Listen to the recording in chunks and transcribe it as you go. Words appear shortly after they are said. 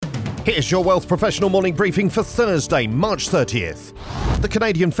Here's your Wealth Professional morning briefing for Thursday, March 30th. The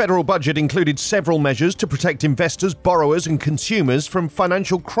Canadian federal budget included several measures to protect investors, borrowers and consumers from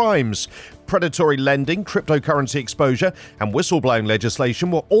financial crimes. Predatory lending, cryptocurrency exposure and whistleblowing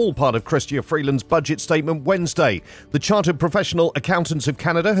legislation were all part of Chrystia Freeland's budget statement Wednesday. The Chartered Professional Accountants of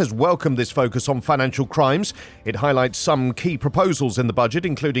Canada has welcomed this focus on financial crimes. It highlights some key proposals in the budget,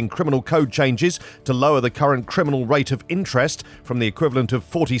 including criminal code changes to lower the current criminal rate of interest from the equivalent of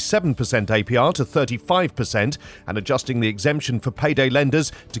 47% APR to 35% and adjusting the exemption for payday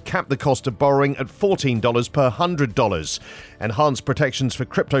lenders to cap the cost of borrowing at $14 per $100. Enhanced protections for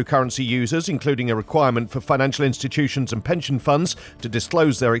cryptocurrency users, including a requirement for financial institutions and pension funds to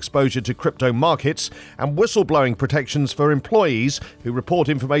disclose their exposure to crypto markets, and whistleblowing protections for employees who report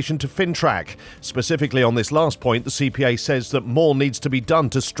information to FinTrack. Specifically on this last point, the CPA says that more needs to be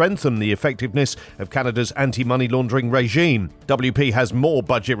done to strengthen the effectiveness of Canada's anti-money laundering regime. WP has more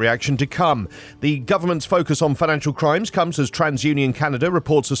budget reaction to come. The government's focus on financial crimes comes as TransUnion Canada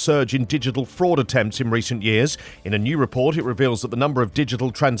reports a surge in digital fraud attempts in recent years. In a new report, it reveals that the number of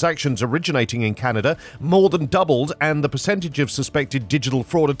digital transactions originating in Canada more than doubled, and the percentage of suspected digital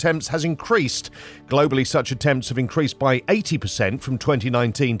fraud attempts has increased. Globally, such attempts have increased by 80% from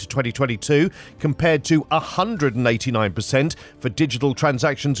 2019 to 2022, compared to 189% for digital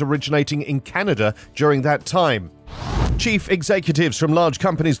transactions originating in Canada during that time. Chief executives from large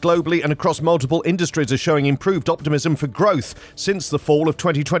companies globally and across multiple industries are showing improved optimism for growth since the fall of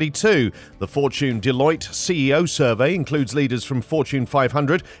 2022. The Fortune Deloitte CEO survey includes leaders from Fortune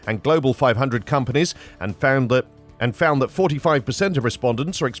 500 and Global 500 companies and found that 45% of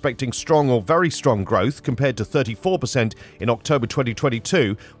respondents are expecting strong or very strong growth compared to 34% in October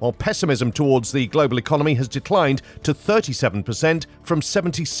 2022, while pessimism towards the global economy has declined to 37% from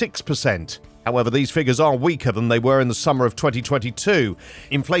 76%. However, these figures are weaker than they were in the summer of 2022.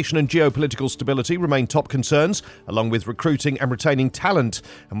 Inflation and geopolitical stability remain top concerns, along with recruiting and retaining talent.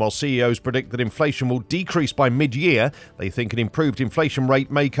 And while CEOs predict that inflation will decrease by mid-year, they think an improved inflation rate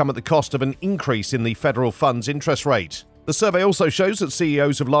may come at the cost of an increase in the federal funds interest rate. The survey also shows that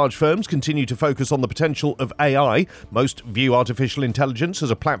CEOs of large firms continue to focus on the potential of AI. Most view artificial intelligence as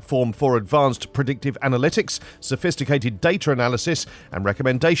a platform for advanced predictive analytics, sophisticated data analysis, and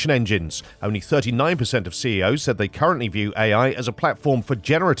recommendation engines. Only 39% of CEOs said they currently view AI as a platform for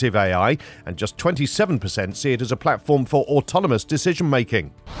generative AI, and just 27% see it as a platform for autonomous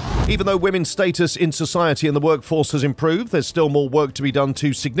decision-making. Even though women's status in society and the workforce has improved, there's still more work to be done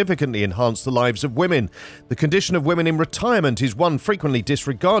to significantly enhance the lives of women. The condition of women in retirement is one frequently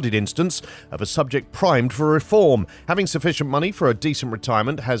disregarded instance of a subject primed for reform. Having sufficient money for a decent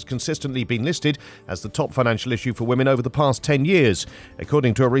retirement has consistently been listed as the top financial issue for women over the past 10 years.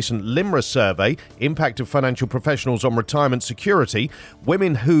 According to a recent LIMRA survey, Impact of Financial Professionals on Retirement Security,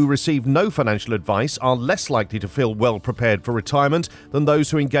 women who receive no financial advice are less likely to feel well prepared for retirement than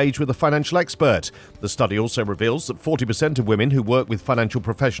those who engage with a financial expert. The study also reveals that 40% of women who work with financial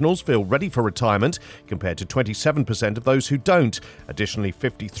professionals feel ready for retirement, compared to 27% of those who don't. Additionally,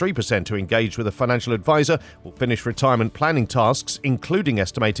 53% who engage with a financial advisor will finish retirement planning tasks, including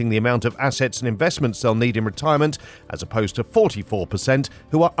estimating the amount of assets and investments they'll need in retirement, as opposed to 44%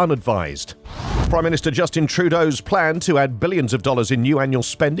 who are unadvised. Prime Minister Justin Trudeau's plan to add billions of dollars in new annual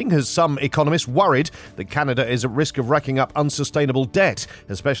spending has some economists worried that Canada is at risk of racking up unsustainable debt,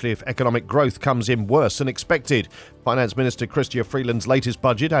 especially if economic growth comes in worse than expected. Finance Minister Chrystia Freeland's latest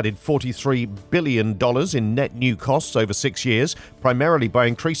budget added $43 billion in net new costs over 6 years, primarily by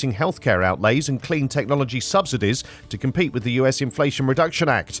increasing healthcare outlays and clean technology subsidies to compete with the US Inflation Reduction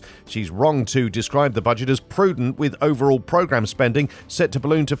Act. She's wrong to describe the budget as prudent, with overall program spending set to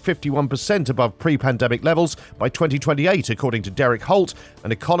balloon to 51% above pre-pandemic levels by 2028, according to Derek Holt,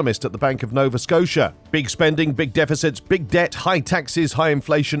 an economist at the Bank of Nova Scotia. Big spending, big deficits, big debt, high taxes, high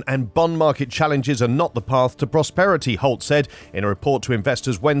inflation and bond market challenges are not the path to prosperity, Holt said in a report to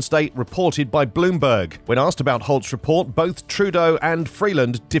investors Wednesday, reported by Bloomberg. When asked about Holt's report, both Trudeau and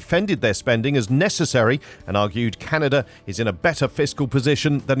Freeland defended their spending as necessary and argued Canada is in a better fiscal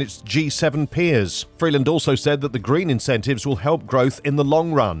position than its G7 peers. Freeland also said that the green incentives will help growth in the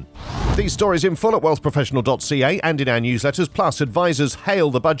long run. These stories in full at WealthProfessional.ca and in our newsletters, plus advisors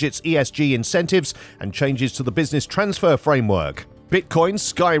hail the budget's ESG incentives and changes to the business transfer framework. Bitcoin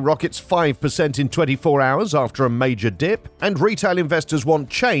skyrockets 5% in 24 hours after a major dip, and retail investors want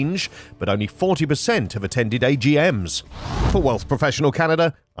change, but only 40% have attended AGMs. For Wealth Professional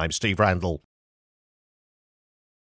Canada, I'm Steve Randall.